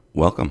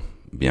Welcome,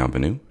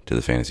 bienvenue to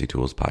the Fantasy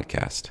Tools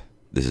Podcast.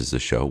 This is the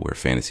show where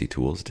fantasy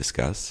tools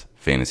discuss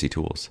fantasy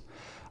tools.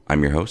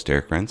 I'm your host,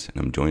 Eric Rentz,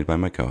 and I'm joined by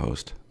my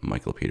co-host,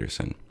 Michael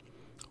Peterson.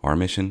 Our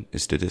mission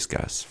is to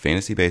discuss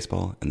fantasy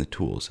baseball and the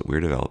tools that we're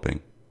developing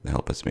to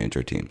help us manage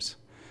our teams.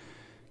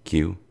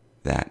 Cue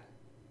that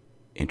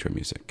intro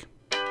music.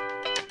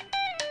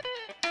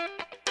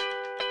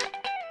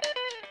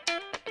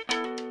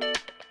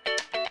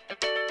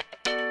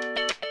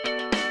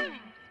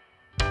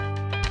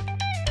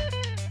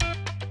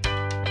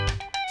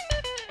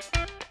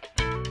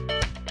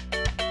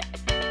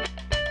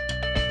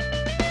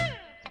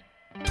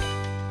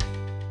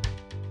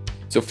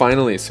 So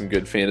finally, some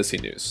good fantasy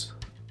news.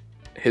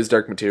 His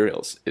Dark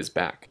Materials is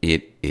back.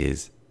 It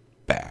is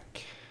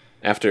back.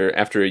 After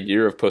a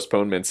year of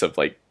postponements of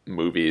like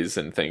movies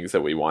and things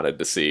that we wanted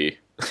to see,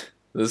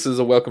 this is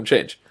a welcome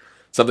change.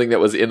 Something that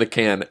was in the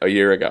can a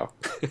year ago.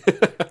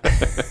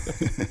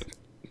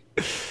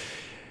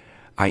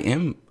 I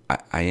am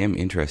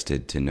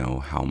interested to know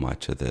how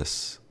much of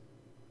this,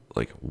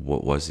 like,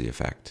 what was the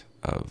effect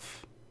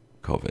of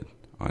COVID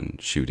on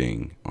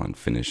shooting, on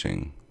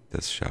finishing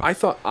this show? I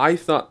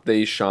thought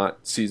they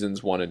shot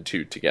seasons 1 and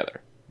 2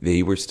 together.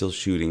 They were still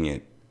shooting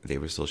it. They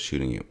were still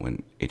shooting it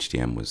when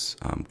HDM was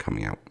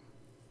coming out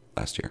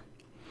last year.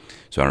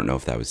 So I don't know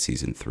if that was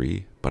season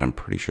 3, but I'm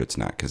pretty sure it's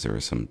not because there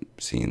were some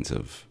scenes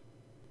of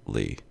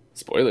Lee.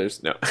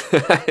 Spoilers, no.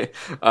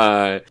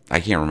 I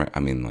can't remember. I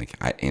mean,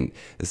 and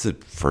this is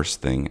the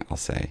first thing I'll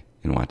say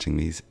in watching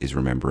these is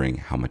remembering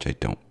how much I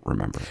don't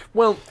remember.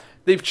 Well,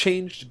 they've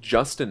changed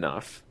just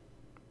enough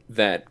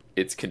that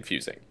it's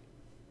confusing.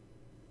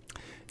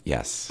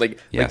 Yes.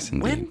 Yes,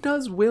 indeed. When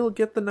does Will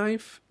get the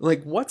knife?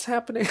 Like, what's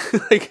happening?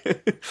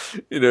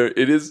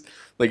 It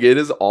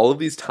is all of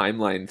these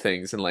timeline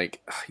things, and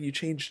you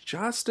change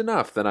just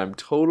enough that I'm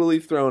totally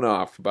thrown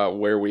off about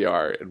where we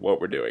are and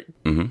what we're doing.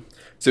 Mm-hmm.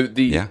 So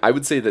I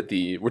would say that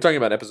we're talking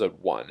about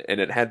episode 1,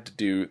 and it had to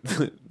do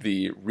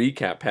the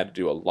recap had to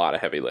do a lot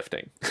of heavy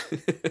lifting.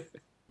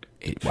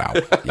 Wow.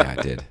 Yeah,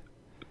 it did.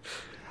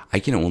 I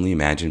can only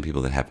imagine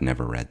people that have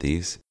never read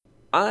these.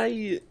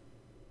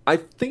 I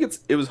think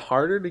it was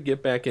harder to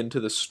get back into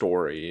the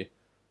story,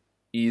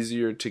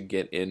 easier to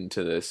get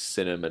into the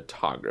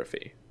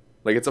cinematography.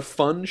 Like, it's a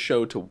fun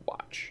show to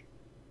watch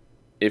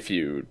if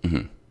you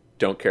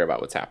don't care about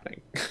what's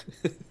happening.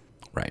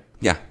 Right.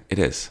 Yeah, it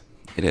is.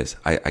 It is.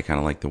 I kind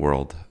of like the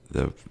world,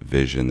 the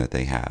vision that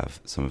they have.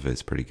 Some of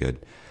it's pretty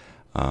good.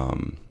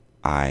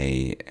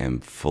 I am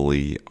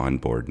fully on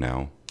board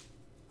now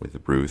with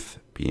Ruth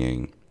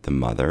being the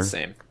mother.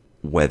 Same.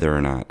 Whether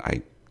or not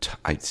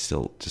I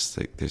still just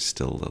think there's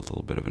still a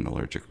little bit of an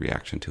allergic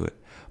reaction to it,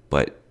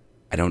 but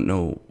I don't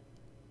know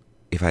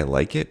if I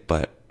like it,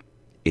 but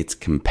it's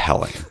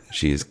compelling.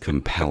 She is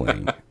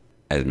compelling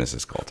as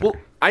Mrs. Coulter. Well,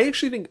 I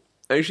actually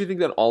think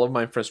that all of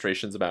my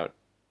frustrations about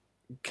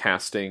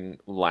casting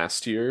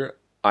last year,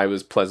 I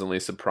was pleasantly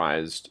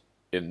surprised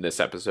in this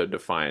episode to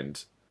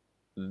find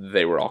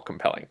they were all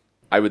compelling.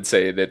 I would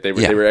say that they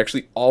were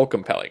actually all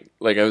compelling.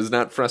 Like, I was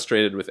not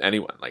frustrated with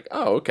anyone. Like,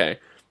 oh, okay.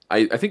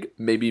 I think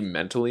maybe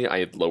mentally I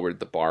had lowered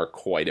the bar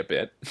quite a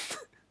bit.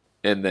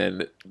 And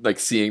then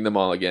seeing them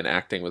all again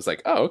acting was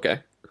like, oh,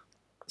 okay.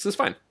 This is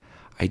fine.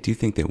 I do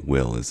think that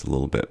Will is a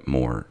little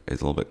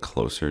bit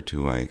closer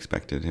to who I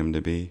expected him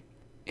to be.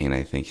 And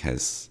I think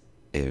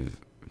if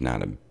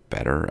not a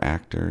better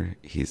actor,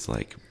 he's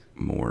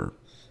more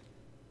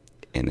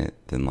in it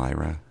than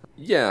Lyra.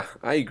 Yeah,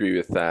 I agree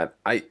with that.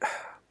 I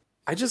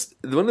just,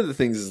 one of the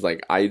things is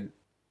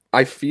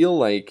I feel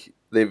like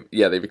they've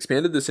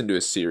expanded this into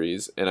a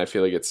series, and I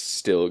feel like it's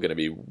still going to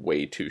be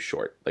way too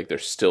short. Like, they're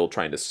still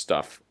trying to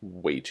stuff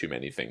way too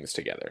many things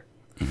together.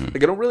 Mm-hmm. I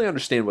don't really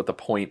understand what the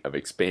point of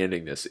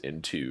expanding this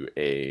into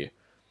a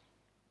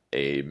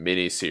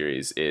mini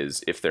series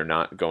is if they're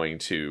not going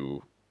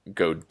to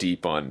go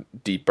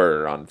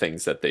deeper on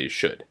things that they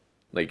should.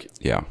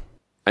 Yeah.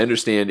 I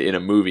understand in a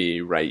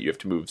movie, right, you have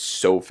to move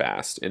so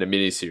fast. In a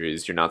mini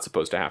series, you're not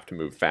supposed to have to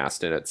move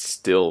fast, and it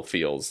still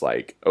feels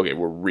like, okay,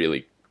 we're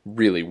really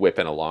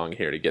whipping along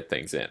here to get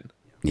things in.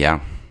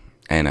 Yeah.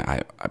 And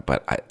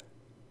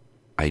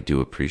I do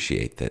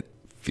appreciate that.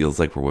 Feels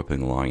like we're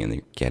whipping along and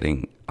they're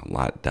getting a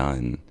lot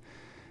done,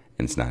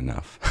 and it's not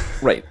enough.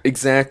 Right,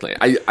 exactly.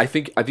 I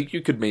think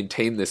you could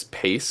maintain this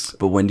pace.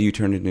 But when do you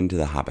turn it into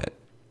The Hobbit?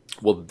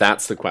 Well,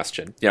 that's the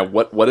question. Yeah,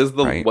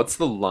 what's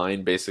the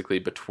line basically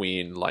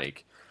between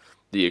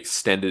the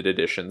extended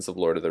editions of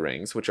Lord of the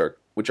Rings, which are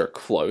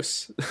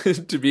close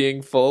to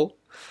being full,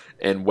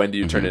 and when do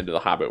you turn into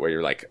The Hobbit, where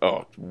you're like,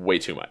 oh, way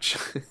too much?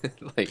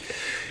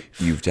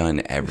 You've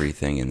done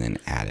everything and then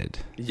added.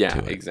 Yeah,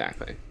 to it.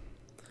 Exactly.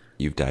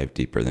 You've dived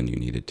deeper than you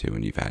needed to,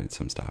 and you've added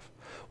some stuff.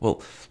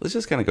 Well, let's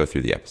just kind of go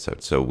through the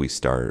episode. So we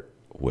start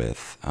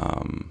with,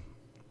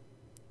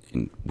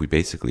 we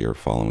basically are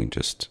following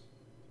just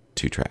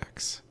 2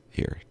 tracks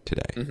here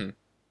today. Mm-hmm.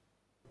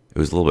 It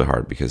was a little bit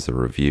hard because the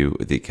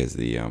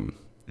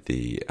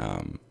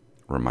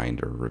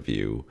reminder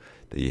review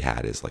that you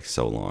had is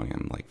so long.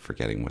 I'm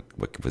forgetting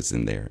what was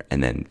in there,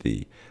 and then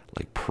the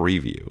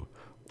preview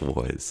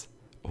was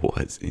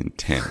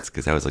intense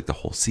because that was like the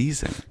whole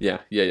season.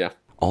 Yeah.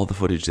 All the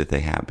footage that they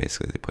have,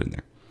 basically, they put in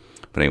there.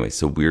 But anyway,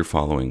 so we're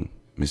following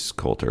Mrs.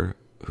 Coulter,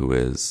 who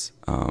is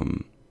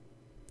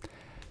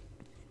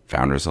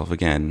found herself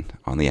again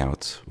on the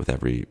outs with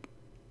every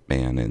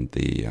man in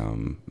the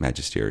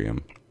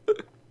magisterium.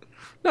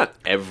 Not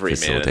every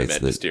man in the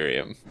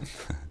magisterium.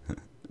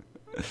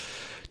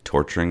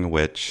 Torturing a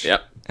witch.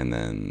 Yep. And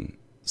then,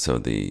 so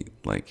the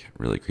like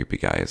really creepy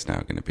guy is now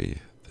going to be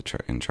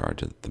in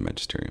charge of the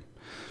magisterium.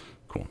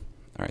 Cool.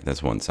 All right,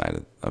 that's one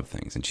side of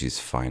things. And she's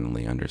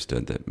finally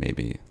understood that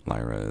maybe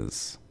Lyra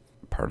is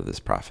part of this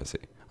prophecy.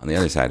 On the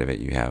other side of it,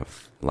 you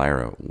have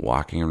Lyra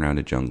walking around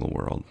a jungle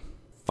world,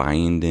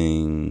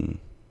 finding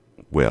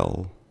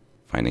Will,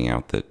 finding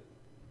out that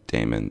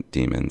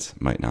demons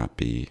might not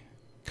be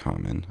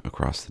common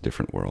across the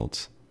different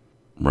worlds,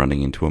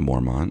 running into a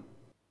Mormont.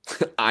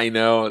 I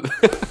know.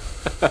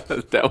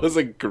 That was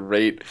a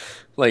great,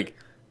 like,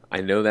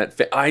 I know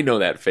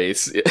that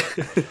face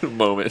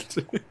moment.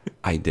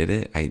 I did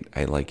it.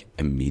 I like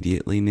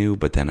immediately knew,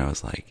 but then I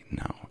was like,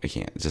 no, I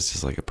can't. It's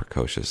just like a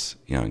precocious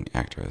young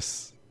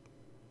actress.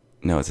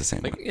 No, it's the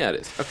same one. Yeah,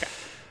 it is. Okay.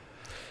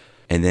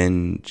 And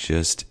then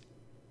just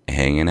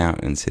hanging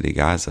out in City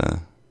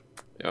Gaza.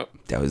 Yep.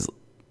 That was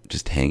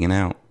just hanging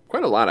out.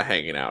 Quite a lot of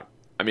hanging out.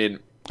 I mean,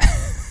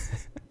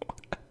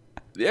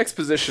 the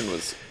exposition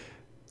was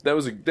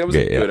a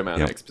good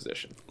amount of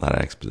exposition. A lot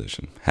of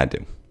exposition. Had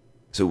to.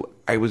 So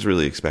I was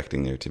really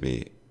expecting there to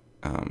be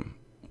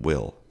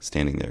Will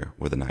standing there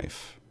with a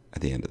knife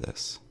at the end of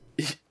this.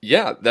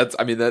 Yeah, that's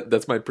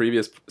my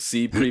previous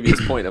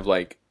point of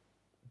like,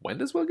 when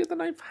does Will get the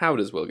knife? How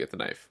does Will get the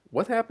knife?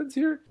 What happens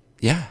here?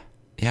 Yeah,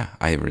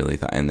 I really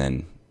thought, and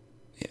then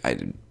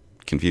I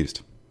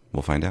confused.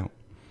 We'll find out.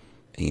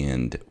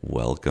 And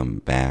welcome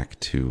back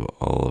to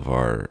all of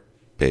our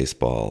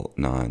baseball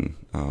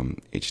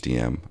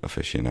non-HDM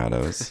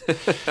aficionados.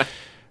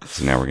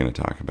 So now we're going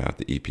to talk about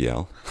the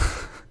EPL.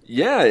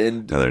 Yeah,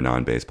 and another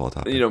non-baseball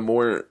topic.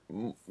 More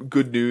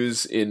good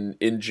news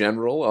in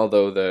general.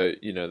 Although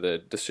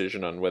the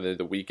decision on whether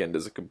the weekend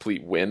is a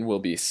complete win will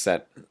be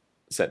set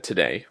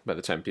today by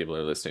the time people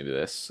are listening to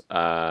this.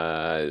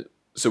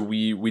 So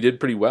we did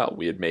pretty well.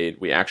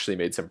 We actually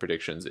made some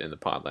predictions in the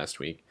pod last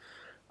week.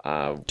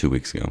 2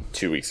 weeks ago.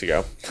 2 weeks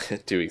ago.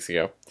 2 weeks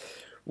ago.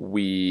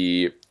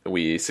 We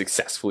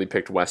successfully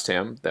picked West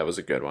Ham. That was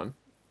a good one.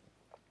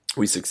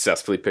 We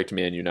successfully picked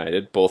Man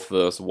United. Both of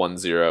those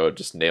 1-0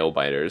 just nail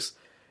biters.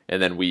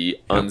 And then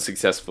we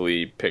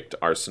unsuccessfully picked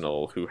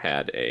Arsenal, who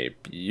had a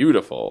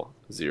beautiful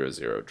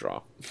 0-0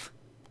 draw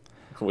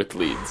with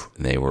Leeds.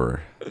 They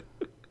were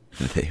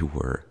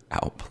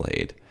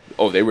outplayed.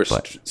 Oh, they were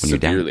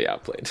severely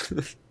outplayed.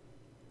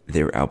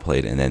 They were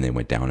outplayed, and then they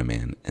went down a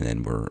man, and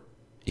then were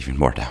even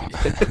more down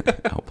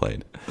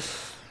outplayed.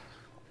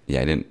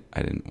 Yeah, I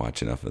didn't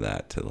watch enough of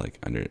that to like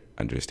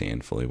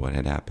understand fully what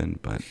had happened,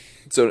 but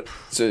so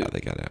they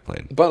got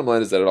outplayed. The bottom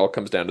line is that it all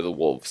comes down to the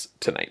Wolves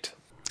tonight.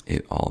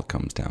 It all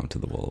comes down to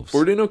the Wolves.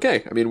 We're doing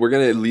okay. I mean, we're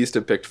going to at least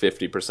have picked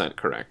 50%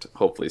 correct,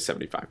 hopefully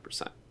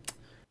 75%.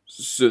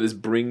 So this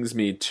brings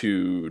me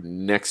to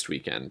next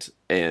weekend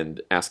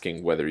and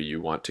asking whether you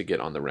want to get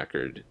on the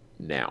record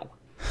now.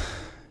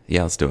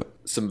 Yeah, let's do it.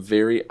 Some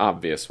very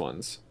obvious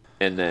ones.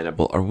 And then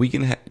well, are we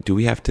going to do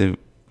we have to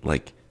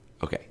like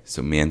okay,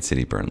 so Man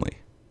City Burnley.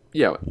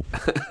 Yeah.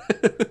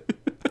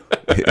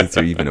 Is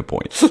there even a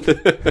point?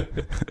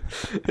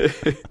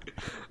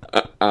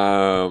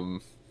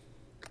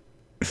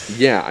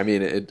 Yeah, I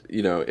mean,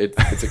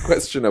 it's a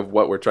question of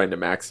what we're trying to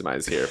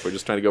maximize here. If we're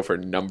just trying to go for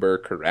number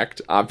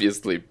correct,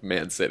 obviously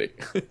Man City.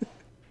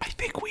 I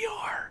think we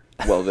are.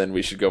 Well, then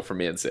we should go for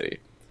Man City.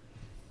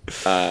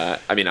 I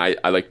mean, I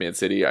like Man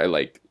City. I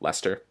like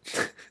Leicester.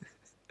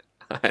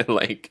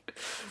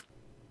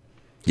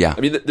 Yeah.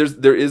 I mean,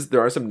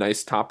 there are some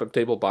nice top of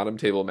table, bottom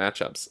table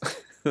matchups.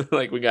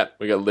 Like we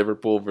got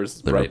Liverpool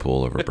versus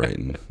Liverpool over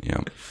Brighton. Yeah.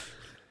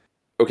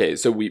 Okay,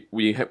 so we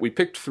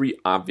picked three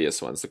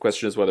obvious ones. The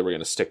question is whether we're going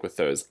to stick with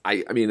those.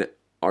 I mean,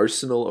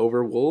 Arsenal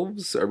over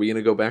Wolves. Are we going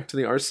to go back to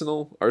the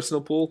Arsenal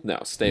pool? No,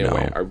 stay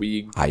away. Are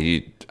we?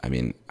 I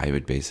mean, I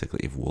would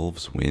basically, if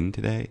Wolves win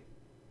today,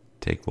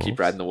 take Wolves. Keep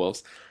riding the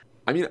Wolves.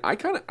 I mean, I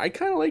kind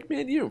of like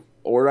Man U,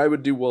 or I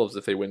would do Wolves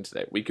if they win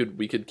today. We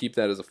could keep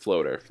that as a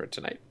floater for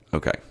tonight.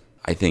 Okay,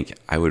 I think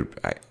I would.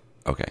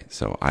 Okay,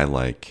 so I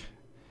like.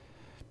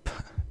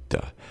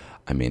 Duh.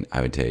 I mean,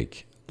 I would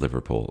take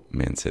Liverpool,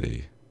 Man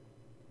City,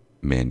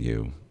 Man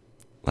U,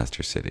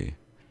 Leicester City,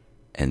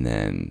 and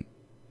then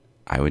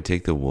I would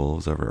take the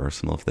Wolves over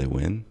Arsenal if they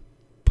win,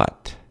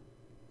 but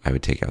I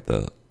would take out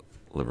the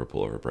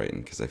Liverpool over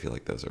Brighton because I feel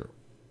like those are,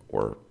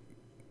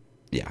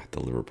 the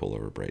Liverpool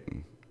over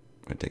Brighton.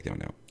 I'd take that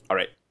one out. All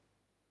right,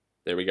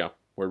 there we go.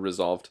 We're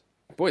resolved.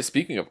 Boy,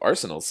 speaking of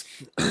Arsenals,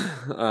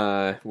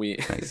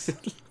 nice.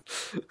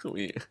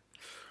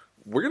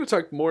 We're going to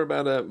talk more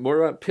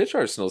about pitch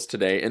Arsenals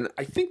today, and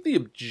I think the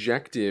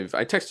objective.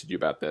 I texted you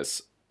about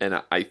this,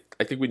 and I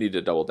think we need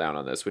to double down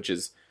on this, which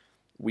is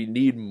we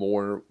need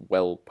more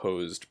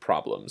well-posed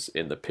problems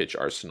in the pitch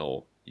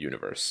Arsenal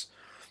universe.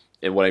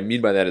 And what I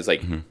mean by that is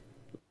like Mm-hmm.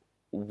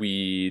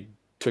 we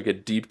took a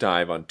deep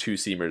dive on two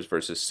seamers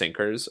versus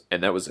sinkers,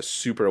 and that was a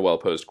super well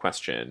posed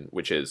question,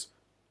 which is,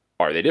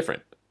 are they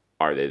different?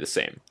 Are they the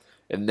same?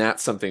 And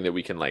that's something that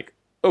we can like,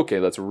 okay,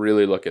 let's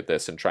really look at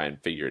this and try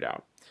and figure it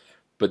out.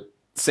 But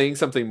saying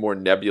something more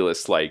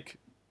nebulous like,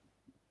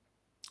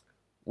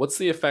 what's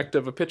the effect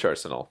of a pitch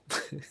arsenal?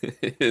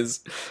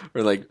 Is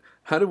or like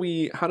how do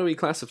we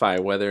classify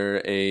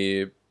whether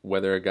a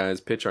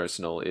guy's pitch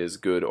arsenal is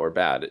good or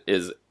bad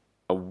is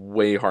a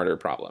way harder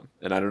problem,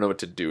 and I don't know what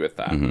to do with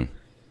that. Mm-hmm.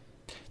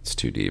 It's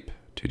too deep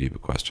a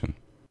question.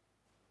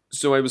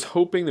 So I was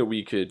hoping that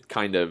we could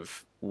kind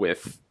of,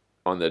 with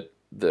on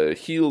the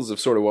heels of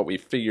sort of what we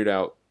figured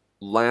out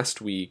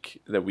last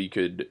week, that we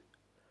could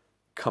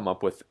come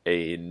up with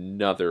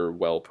another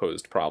well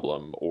posed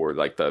problem or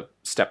like the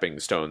stepping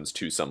stones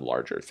to some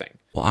larger thing.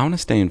 Well, I want to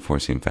stay in four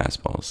seam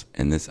fastballs,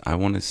 and this I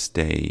want to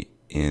stay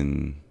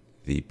in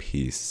the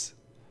piece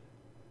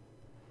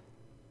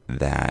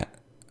that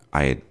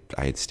I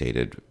had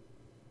stated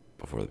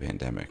before the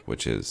pandemic,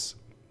 which is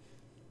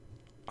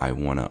I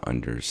want to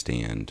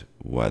understand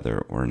whether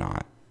or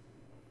not,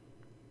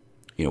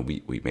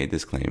 we made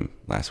this claim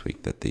last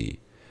week that the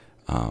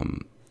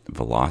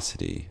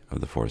velocity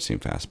of the four seam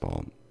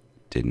fastball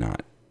did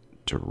not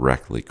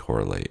directly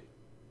correlate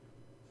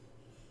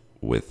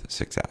with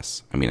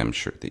success. I mean, I'm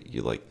sure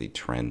that the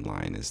trend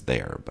line is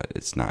there, but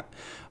it's not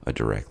a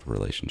direct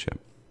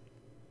relationship.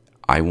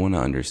 I want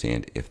to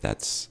understand if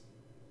that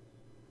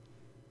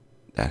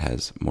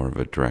has more of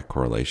a direct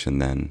correlation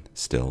than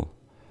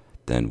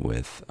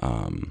with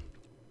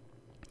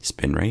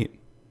spin rate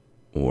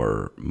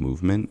or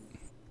movement.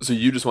 So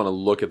you just want to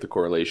look at the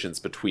correlations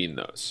between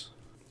those.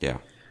 Yeah.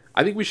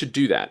 I think we should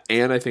do that.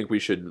 And I think we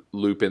should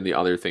loop in the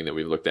other thing that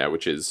we've looked at,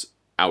 which is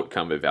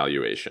outcome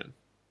evaluation.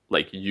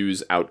 Like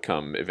use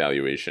outcome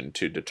evaluation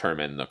to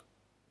determine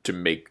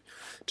to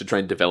try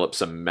and develop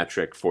some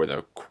metric for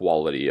the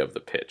quality of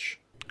the pitch.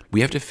 We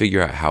have to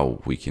figure out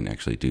how we can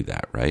actually do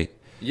that, right?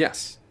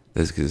 Yes.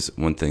 That's because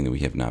one thing that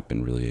we have not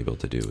been really able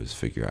to do is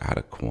figure out how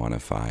to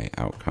quantify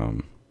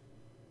outcome.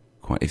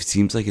 It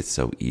seems like it's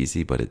so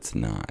easy, but it's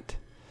not,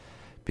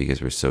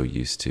 because we're so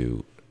used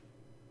to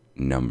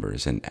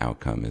numbers, and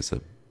outcome is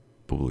a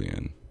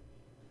Boolean.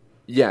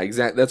 Yeah,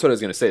 exactly. That's what I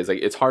was going to say. It's like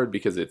it's hard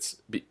because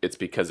it's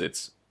because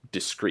it's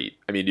discrete.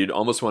 I mean, you'd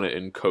almost want to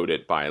encode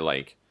it by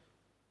like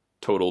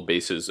total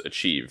bases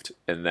achieved,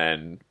 and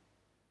then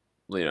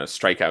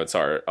strikeouts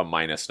are a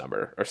minus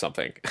number or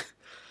something.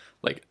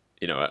 Like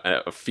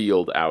a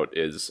field out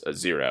is a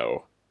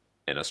 0,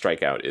 and a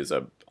strikeout is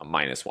a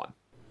 -1.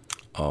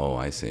 Oh,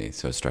 I see.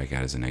 So a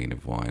strikeout is a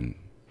 -1,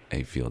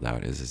 a field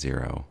out is a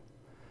 0.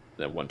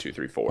 Then 1, 2,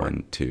 3, 4.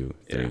 1, 2,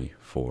 3,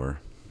 4.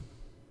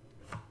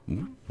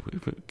 We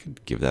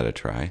could give that a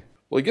try.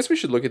 Well, I guess we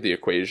should look at the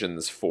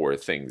equations for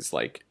things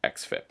like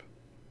xFIP.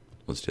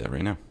 Let's do that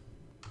right now.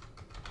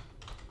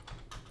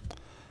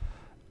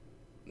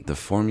 The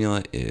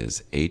formula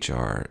is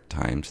HR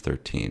times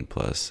 13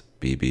 plus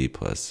BB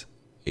plus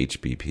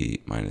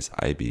HBP minus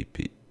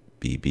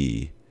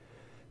IBB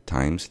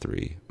times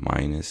 3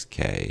 minus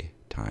K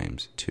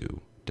times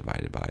 2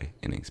 divided by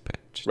innings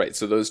pitched. Right,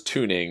 so those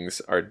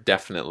tunings are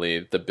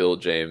definitely the Bill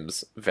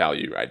James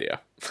value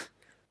idea.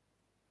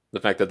 The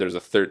fact that there's a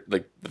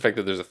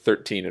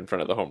 13 in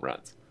front of the home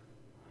runs.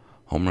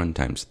 Home run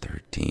times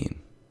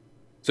 13.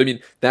 So I mean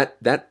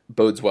that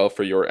bodes well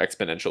for your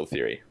exponential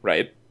theory,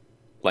 right?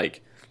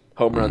 Like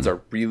home runs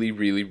are really,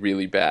 really,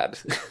 really bad.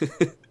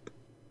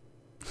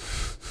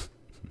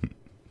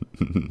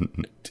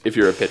 If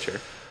you're a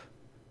pitcher.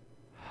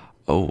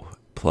 Oh,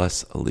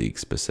 plus a league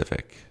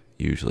specific,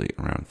 usually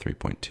around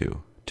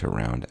 3.2 to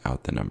round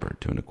out the number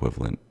to an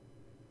equivalent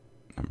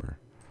number.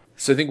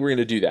 So I think we're going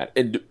to do that.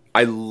 And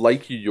I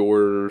like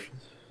your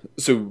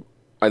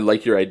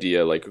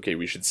idea, like, okay,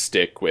 we should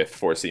stick with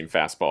four seam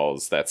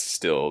fastballs. That's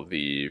still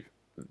the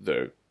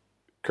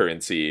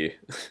currency,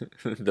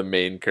 the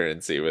main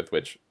currency with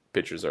which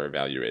pitchers are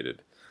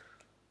evaluated.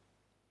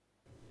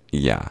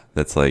 Yeah,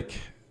 that's like,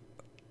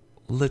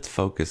 let's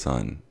focus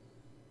on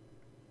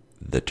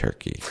the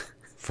turkey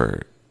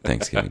for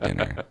Thanksgiving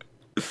dinner.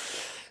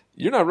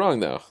 You're not wrong,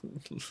 though.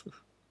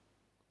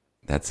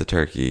 That's the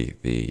turkey.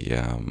 The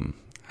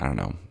I don't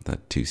know, the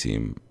two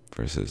seam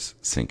versus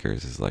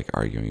sinkers is like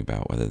arguing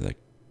about whether the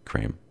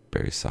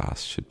cranberry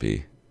sauce should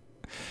be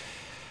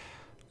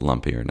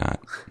lumpy or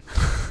not.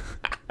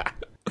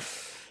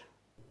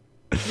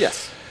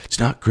 Yes. It's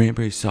not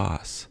cranberry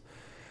sauce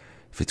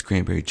if it's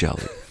cranberry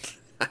jelly.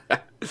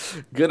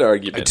 Good I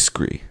argument.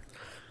 disagree.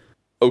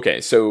 Okay,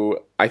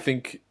 so I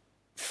think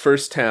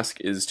first task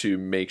is to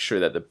make sure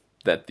that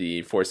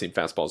the four seam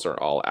fastballs are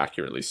all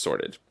accurately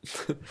sorted.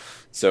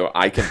 So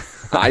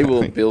I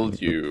will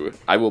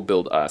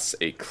build us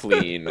a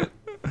clean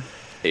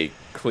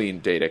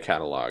data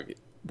catalog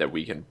that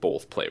we can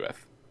both play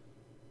with.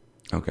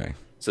 Okay.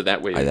 So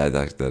that way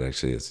That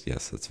actually is,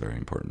 yes, that's very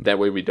important. that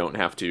way we don't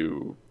have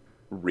to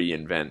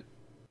reinvent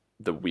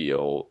the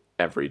wheel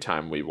every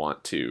time we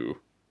want to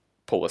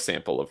pull a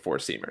sample of four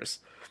seamers.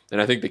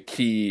 And I think the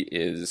key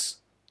is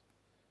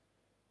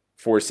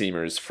four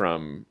seamers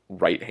from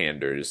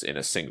right-handers in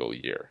a single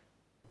year,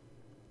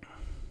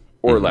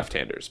 or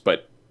left-handers.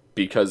 But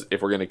because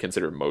if we're going to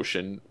consider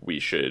motion, we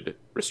should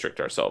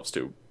restrict ourselves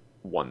to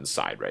one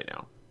side right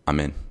now. I'm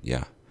in.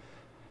 Yeah.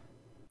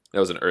 That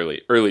was an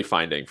early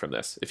finding from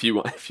this. If you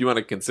want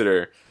to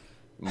consider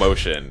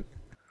motion,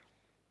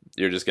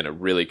 you're just going to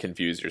really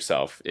confuse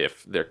yourself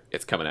if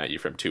it's coming at you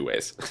from two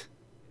ways.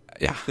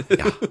 Yeah,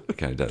 it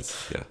kind of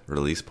does. Yeah,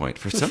 release point.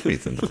 For some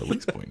reason, the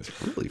release point is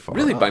really far.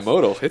 Really off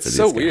bimodal. It's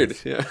so weird.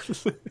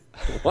 Guys. Yeah.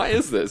 Why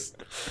is this?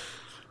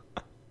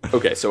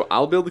 Okay, so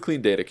I'll build a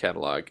clean data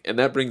catalog, and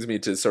that brings me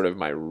to sort of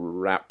my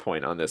wrap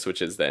point on this,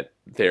 which is that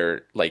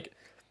there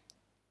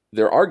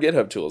are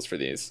GitHub tools for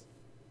these.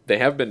 They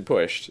have been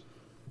pushed,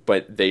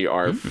 but they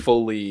are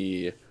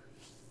fully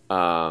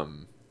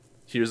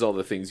here's all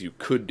the things you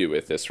could do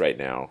with this right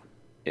now,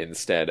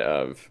 instead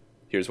of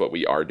here's what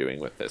we are doing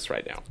with this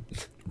right now.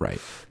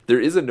 Right. There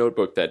is a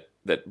notebook that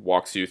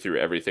walks you through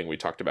everything we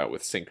talked about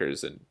with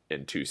sinkers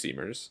and two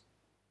seamers,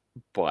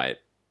 but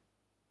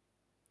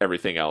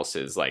everything else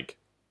is like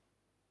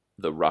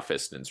the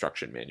roughest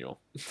instruction manual.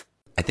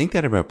 I think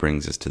that about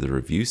brings us to the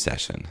review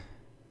session.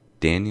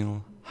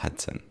 Daniel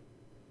Hudson.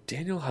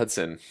 Daniel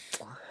Hudson,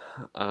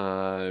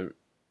 what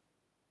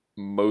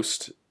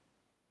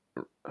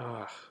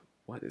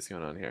is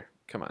going on here?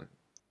 Come on.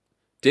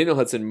 Daniel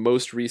Hudson,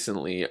 most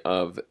recently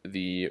of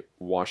the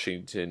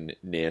Washington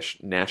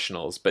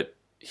Nationals, but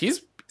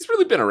he's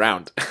really been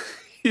around.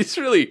 he's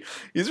really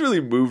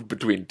moved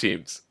between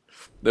teams.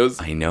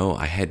 I know.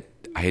 I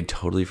had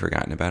totally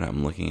forgotten about it.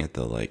 I'm looking at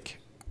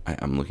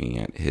I'm looking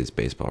at his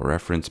baseball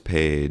reference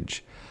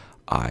page.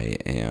 I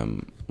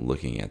am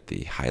looking at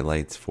the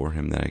highlights for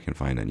him that I can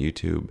find on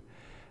YouTube,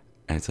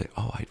 and it's like,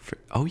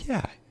 oh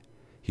yeah.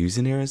 He was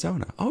in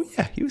Arizona. Oh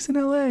yeah, he was in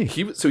LA.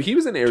 He was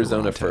in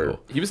Arizona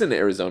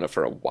Toronto.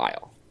 for a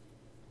while,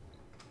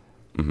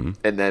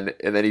 and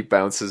then he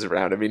bounces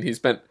around. I mean, he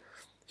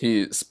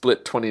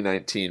split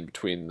 2019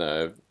 between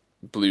the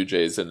Blue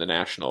Jays and the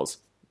Nationals.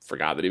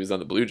 Forgot that he was on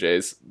the Blue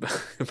Jays,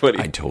 but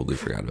I totally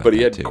forgot about that. But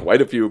he had too.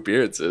 quite a few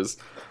appearances.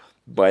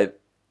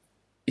 But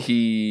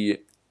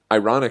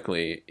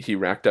ironically, he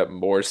racked up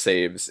more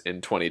saves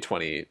in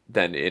 2020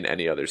 than in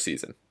any other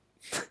season.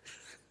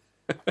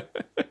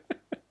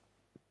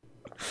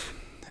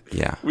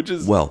 Yeah. Which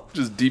is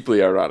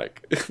deeply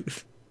ironic.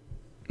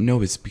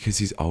 No, it's because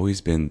he's always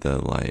been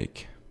the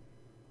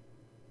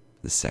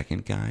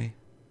second guy,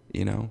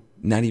 you know?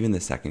 Not even the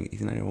second. He's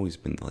not always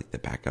been the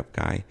backup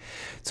guy.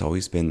 It's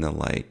always been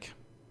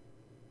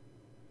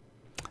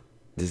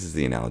this is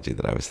the analogy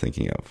that I was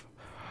thinking of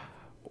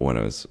when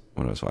I was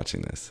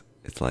watching this.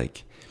 It's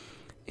like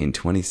in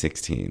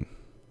 2016,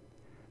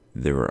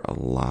 there were a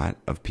lot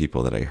of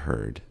people that I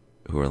heard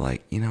who are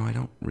like, I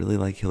don't really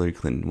like Hillary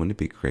Clinton. Wouldn't it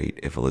be great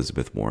if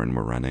Elizabeth Warren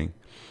were running?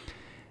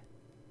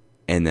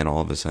 And then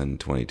all of a sudden,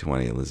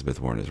 2020,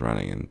 Elizabeth Warren is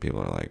running, and people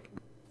are like,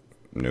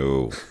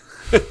 no.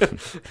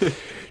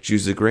 She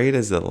was great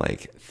as a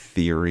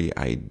theory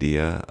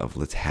idea of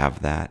let's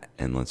have that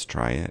and let's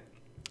try it.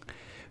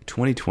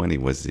 2020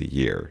 was the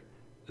year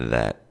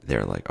that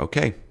they're like,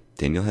 okay,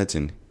 Daniel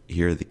Hudson,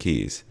 here are the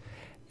keys.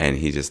 And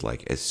he just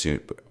as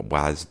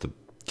the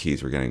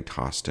keys were getting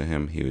tossed to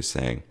him, he was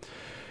saying,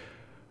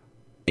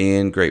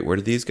 and great, where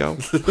did these go?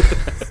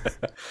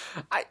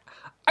 I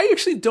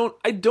actually don't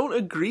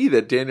agree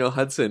that Daniel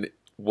Hudson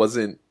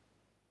wasn't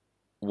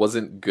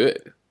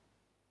good.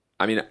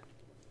 I mean,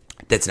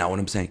 that's not what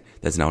I'm saying.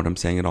 That's not what I'm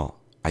saying at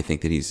all. I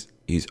think that he's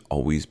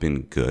always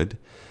been good.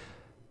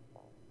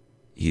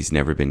 He's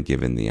never been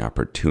given the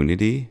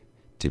opportunity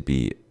to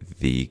be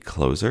the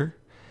closer.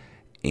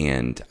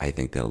 And I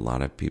think that a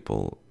lot of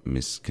people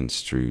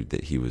misconstrued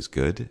that he was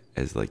good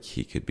as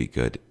he could be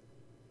good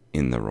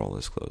in the role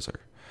as closer.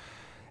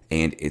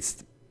 And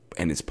it's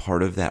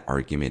part of that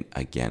argument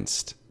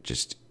against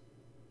just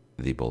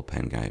the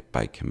bullpen guy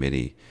by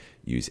committee.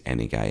 Use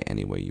any guy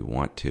any way you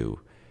want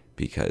to,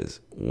 because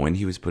when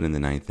he was put in the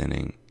ninth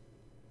inning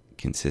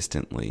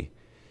consistently,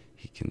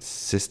 he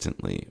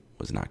consistently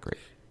was not great.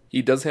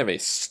 He does have a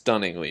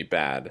stunningly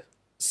bad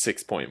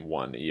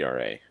 6.1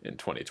 ERA in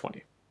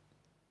 2020.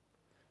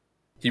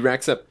 He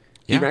racked up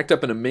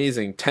an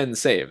amazing 10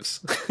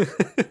 saves.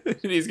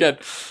 And he's got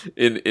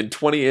in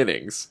 20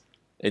 innings.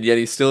 And yet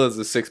he still has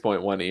a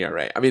 6.1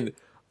 ERA. I mean,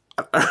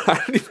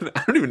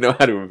 I don't even know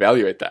how to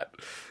evaluate that.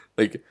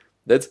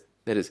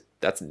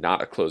 That's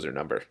not a closer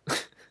number.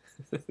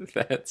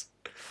 that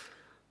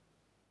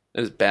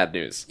is bad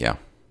news. Yeah.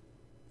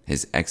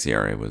 His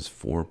xERA was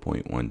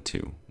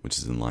 4.12, which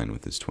is in line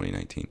with his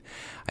 2019.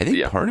 I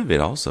think part of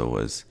it also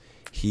was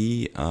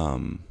he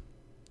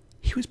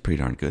was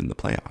pretty darn good in the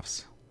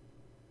playoffs.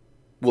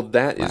 Well,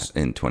 that is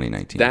in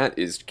 2019. That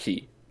is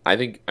key.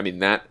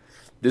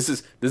 This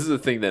is the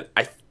thing that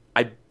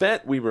I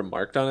bet we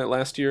remarked on it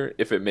last year.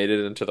 If it made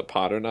it into the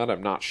pod or not,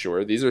 I'm not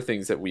sure. These are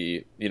things that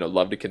we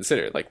love to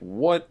consider.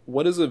 What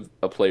does a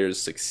player's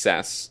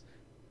success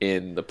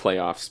in the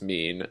playoffs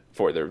mean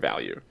for their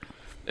value?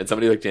 And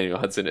somebody like Daniel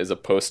Hudson is a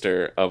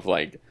poster of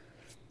hey,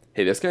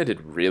 this guy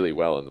did really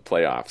well in the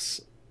playoffs,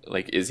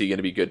 Like, is he going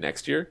to be good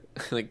next year?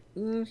 Like,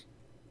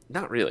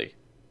 not really.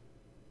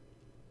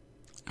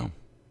 No.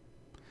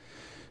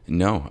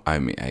 No, I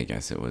mean, I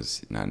guess it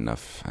was not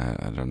enough.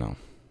 I don't know.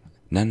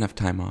 Not enough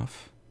time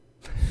off.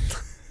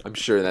 I'm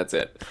sure that's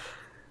it.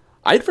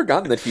 I'd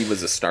forgotten that he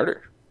was a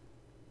starter.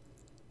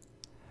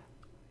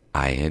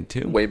 I had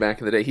too. Way back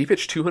in the day. He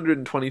pitched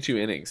 222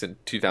 innings in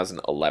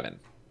 2011.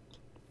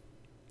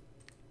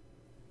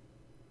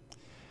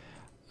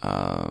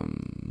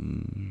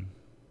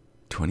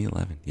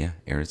 2011, yeah,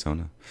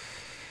 Arizona.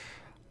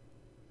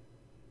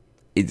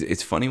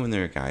 It's funny when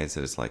there are guys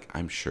that it's like,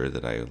 I'm sure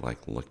that I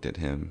like looked at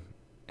him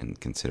and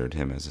considered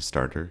him as a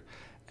starter,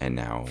 and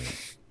now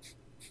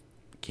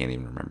can't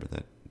even remember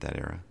that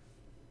era.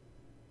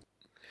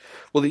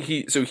 Well,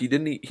 he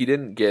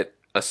didn't get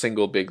a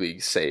single big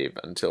league save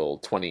until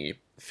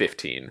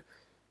 2015,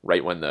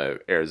 right when the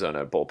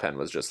Arizona bullpen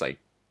was just like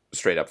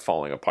straight up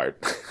falling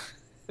apart.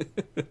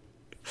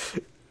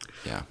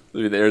 Yeah, I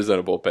mean, the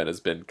Arizona bullpen has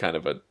been kind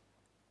of a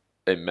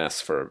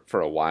mess for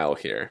a while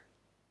here.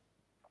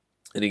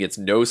 And he gets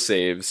no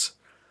saves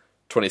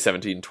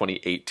 2017,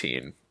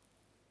 2018,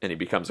 and he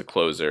becomes a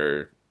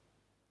closer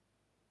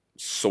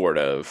sort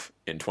of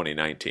in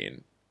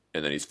 2019,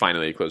 and then he's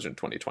finally a closer in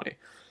 2020.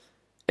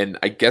 And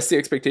I guess the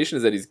expectation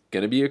is that he's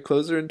going to be a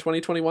closer in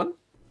 2021.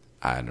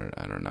 I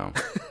don't know.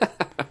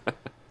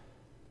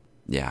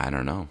 Yeah, I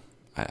don't know.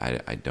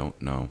 I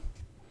don't know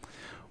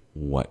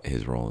what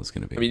his role is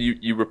going to be. I mean,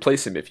 you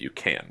replace him if you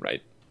can,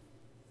 right?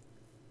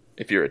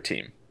 If you're a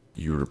team.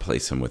 You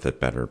replace him with a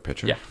better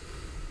pitcher? Yeah.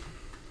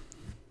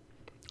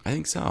 I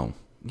think so.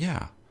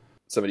 Yeah.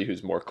 Somebody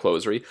who's more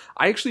closery.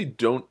 I actually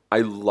don't.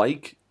 I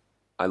like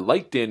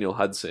Daniel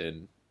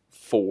Hudson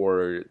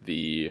for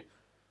the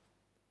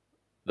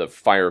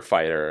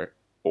firefighter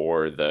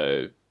or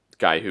the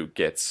guy who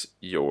gets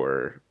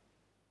your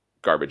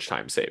garbage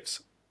time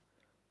saves.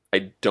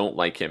 I don't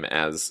like him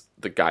as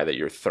the guy that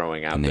you're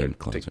throwing out there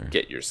to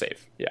get your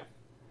save. Yeah.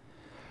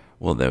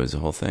 Well, that was the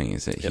whole thing,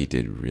 is that he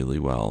did really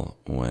well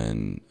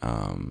when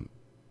I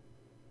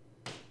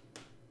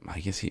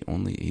guess he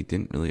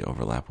didn't really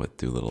overlap with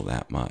Doolittle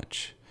that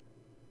much.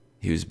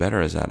 He was better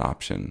as that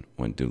option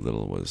when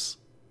Doolittle was,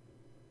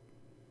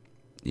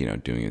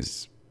 doing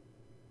his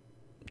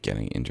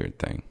getting injured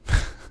thing.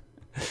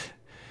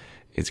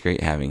 It's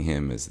great having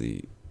him as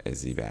the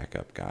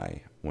backup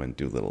guy when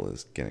Doolittle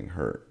is getting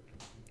hurt.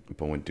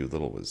 But when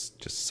Doolittle was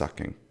just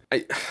sucking.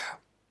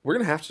 We're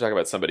gonna have to talk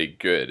about somebody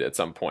good at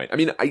some point. I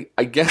mean,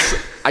 I guess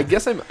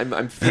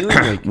I'm feeling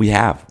like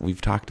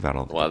we've talked about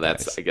all the well, good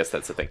guys. I guess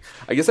that's the thing.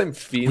 I guess I'm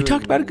feeling we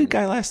talked about a good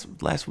guy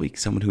last week,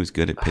 someone who's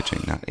good at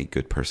pitching, not a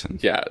good person.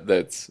 Yeah,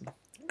 that's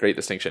great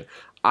distinction.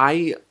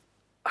 I'm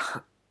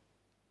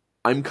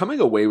coming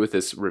away with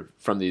this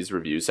from these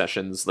review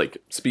sessions, like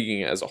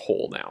speaking as a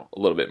whole now, a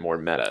little bit more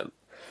meta,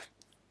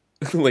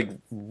 like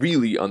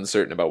really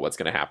uncertain about what's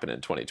going to happen in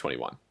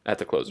 2021 at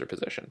the closer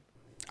position.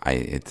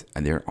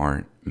 There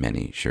aren't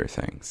many sure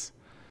things,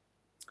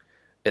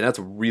 and that's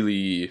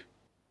really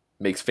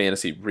makes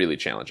fantasy really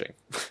challenging.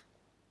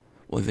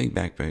 Well, I think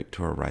back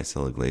to our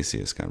Raisel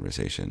Iglesias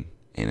conversation,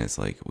 and it's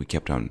like we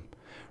kept on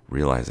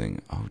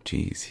realizing, oh,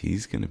 geez,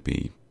 he's going to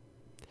be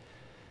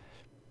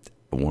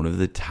one of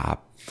the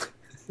top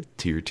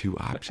tier 2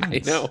 options.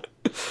 I know.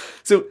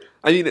 So,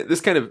 I mean,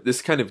 this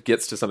kind of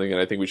gets to something that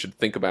I think we should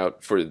think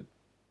about for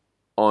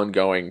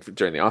ongoing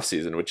during the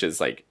offseason, which is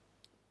like,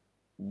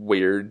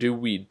 where do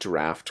we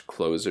draft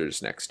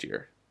closers next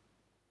year?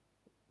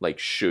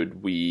 Like,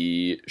 would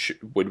we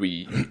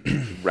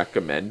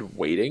recommend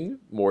waiting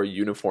more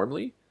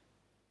uniformly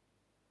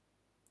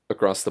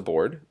across the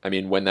board? I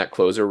mean, when that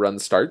closer run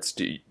starts,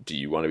 do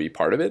you want to be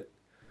part of it?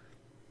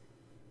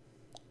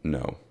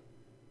 No,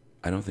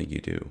 I don't think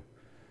you do.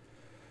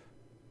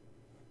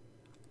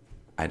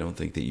 I don't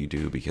think that you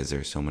do, because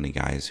there's so many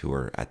guys who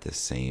are at the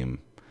same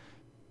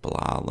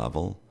blah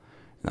level,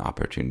 and the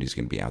opportunity is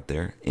going to be out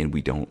there, and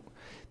we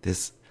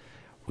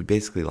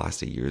basically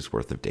lost a year's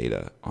worth of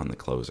data on the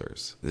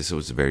closers. This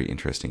was a very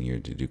interesting year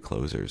to do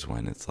closers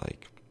when it's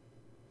like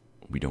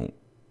we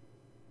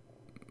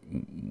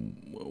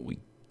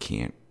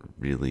can't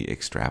really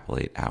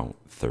extrapolate out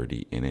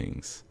 30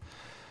 innings.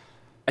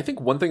 I think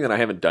one thing that I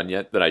haven't done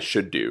yet that I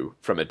should do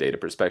from a data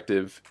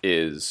perspective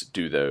is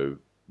do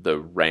the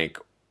rank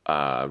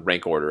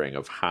ordering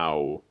of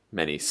how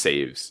many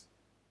saves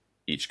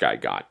each guy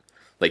got.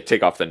 Like,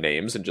 take off the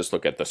names and just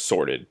look at the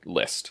sorted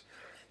list.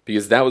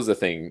 Because that was the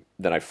thing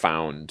that I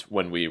found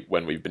when we've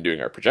been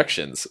doing our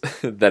projections,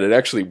 that it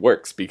actually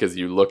works, because if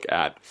you look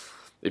at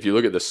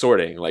the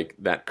sorting, like,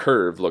 that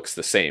curve looks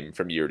the same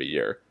from year to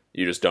year.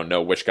 You just don't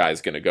know which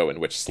guy's going to go in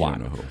which slot.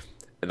 You don't know who.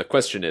 And the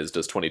question is,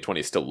 does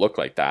 2020 still look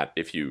like that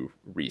if you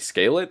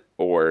rescale it,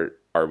 or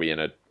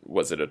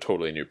was it a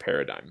totally new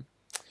paradigm?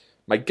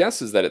 My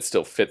guess is that it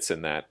still fits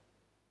in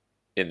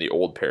the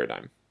old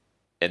paradigm.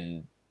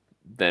 And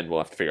then we'll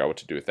have to figure out what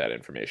to do with that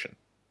information.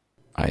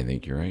 I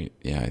think you're right.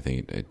 Yeah, I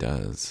think it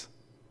does.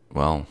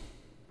 Well,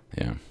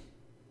 yeah.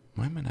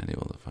 Why am I not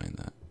able to find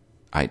that?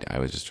 I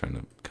was just trying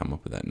to come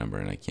up with that number,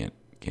 and I can't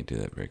do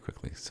that very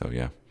quickly. So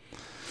yeah.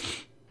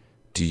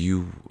 Do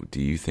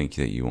you think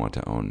that you want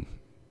to own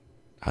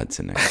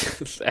Hudson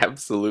next year?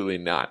 Absolutely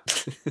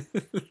not.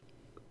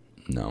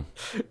 No.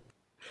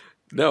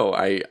 No,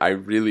 I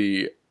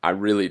really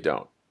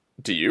don't.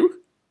 Do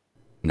you?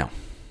 No.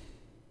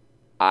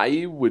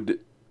 I would,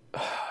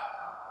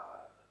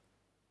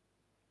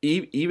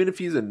 even if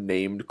he's a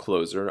named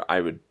closer,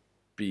 I would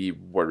be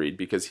worried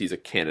because he's a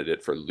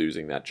candidate for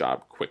losing that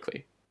job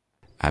quickly.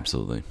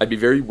 Absolutely. I'd be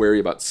very wary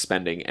about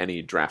spending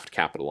any draft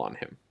capital on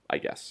him, I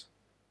guess,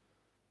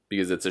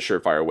 because it's a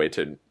surefire way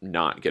to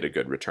not get a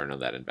good return on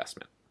that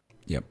investment.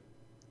 Yep.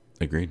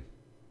 Agreed.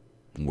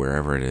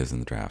 Wherever it is in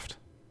the draft.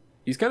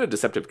 He's kind of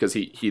deceptive because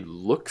he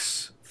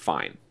looks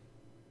fine,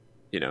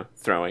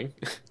 throwing.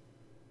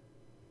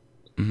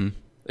 Mm-hmm.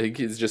 I think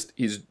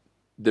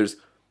there's,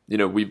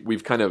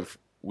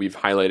 we've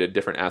highlighted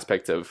different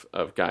aspects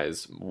of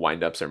guys'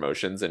 windups or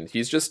motions, and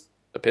he's just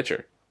a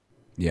pitcher.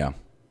 Yeah.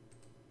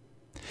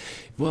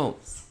 Well,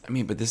 I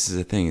mean, but this is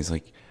the thing, is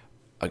like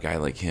a guy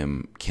like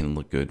him can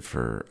look good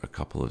for a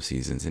couple of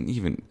seasons, and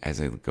even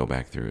as I go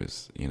back through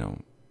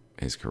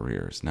his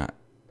career,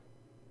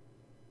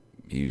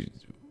 he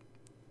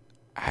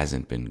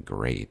hasn't been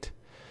great.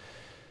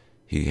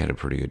 He had a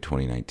pretty good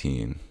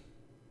 2019.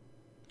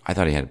 I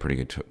thought he had a pretty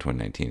good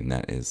 2019, and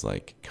that is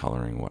like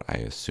coloring what I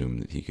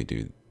assumed that he could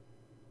do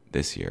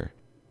this year.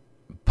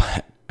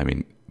 But I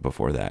mean,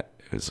 before that,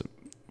 it was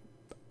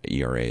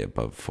ERA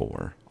above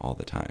 4 all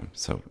the time,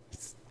 so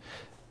it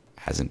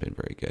hasn't been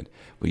very good.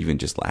 But even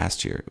just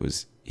last year,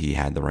 he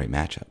had the right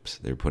matchups.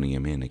 They're putting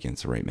him in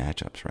against the right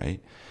matchups,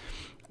 right?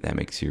 That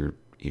makes your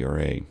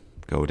ERA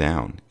go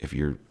down if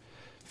you're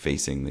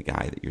facing the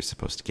guy that you're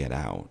supposed to get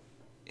out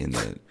in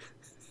the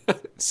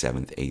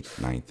 7th, 8th,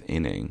 9th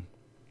inning.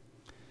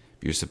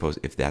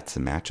 If that's the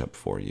matchup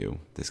for you,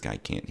 this guy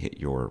can't hit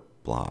your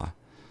blah,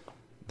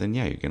 then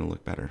yeah, you're going to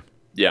look better.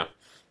 Yeah.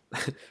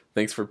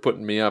 Thanks for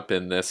putting me up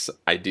in this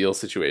ideal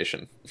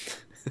situation.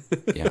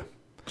 Yeah.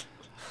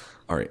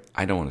 All right.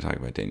 I don't want to talk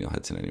about Daniel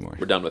Hudson anymore.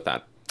 We're done with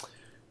that.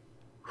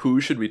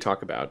 Who should we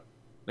talk about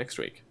next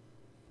week?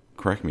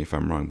 Correct me if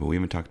I'm wrong, but we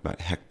haven't talked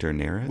about Hector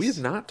Neris. We have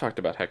not talked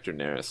about Hector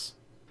Neris.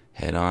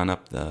 Head on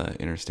up the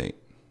interstate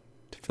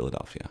to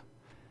Philadelphia.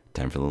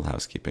 Time for a little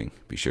housekeeping.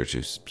 Be sure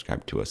to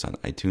subscribe to us on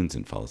iTunes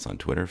and follow us on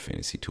Twitter,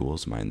 Fantasy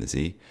Tools, Mind the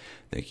Z.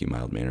 Thank you,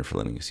 Mild Manner, for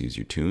letting us use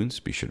your tunes.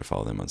 Be sure to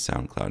follow them on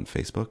SoundCloud and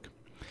Facebook.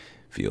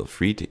 Feel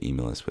free to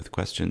email us with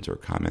questions or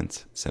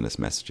comments. Send us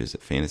messages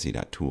at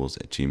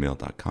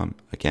fantasy.tools@gmail.com.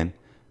 Again,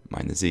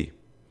 Mind the Z.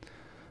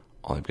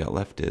 All I've got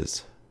left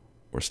is,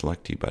 worst of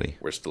luck to you, buddy.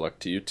 Worst of luck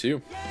to you,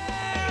 too.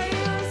 Yeah!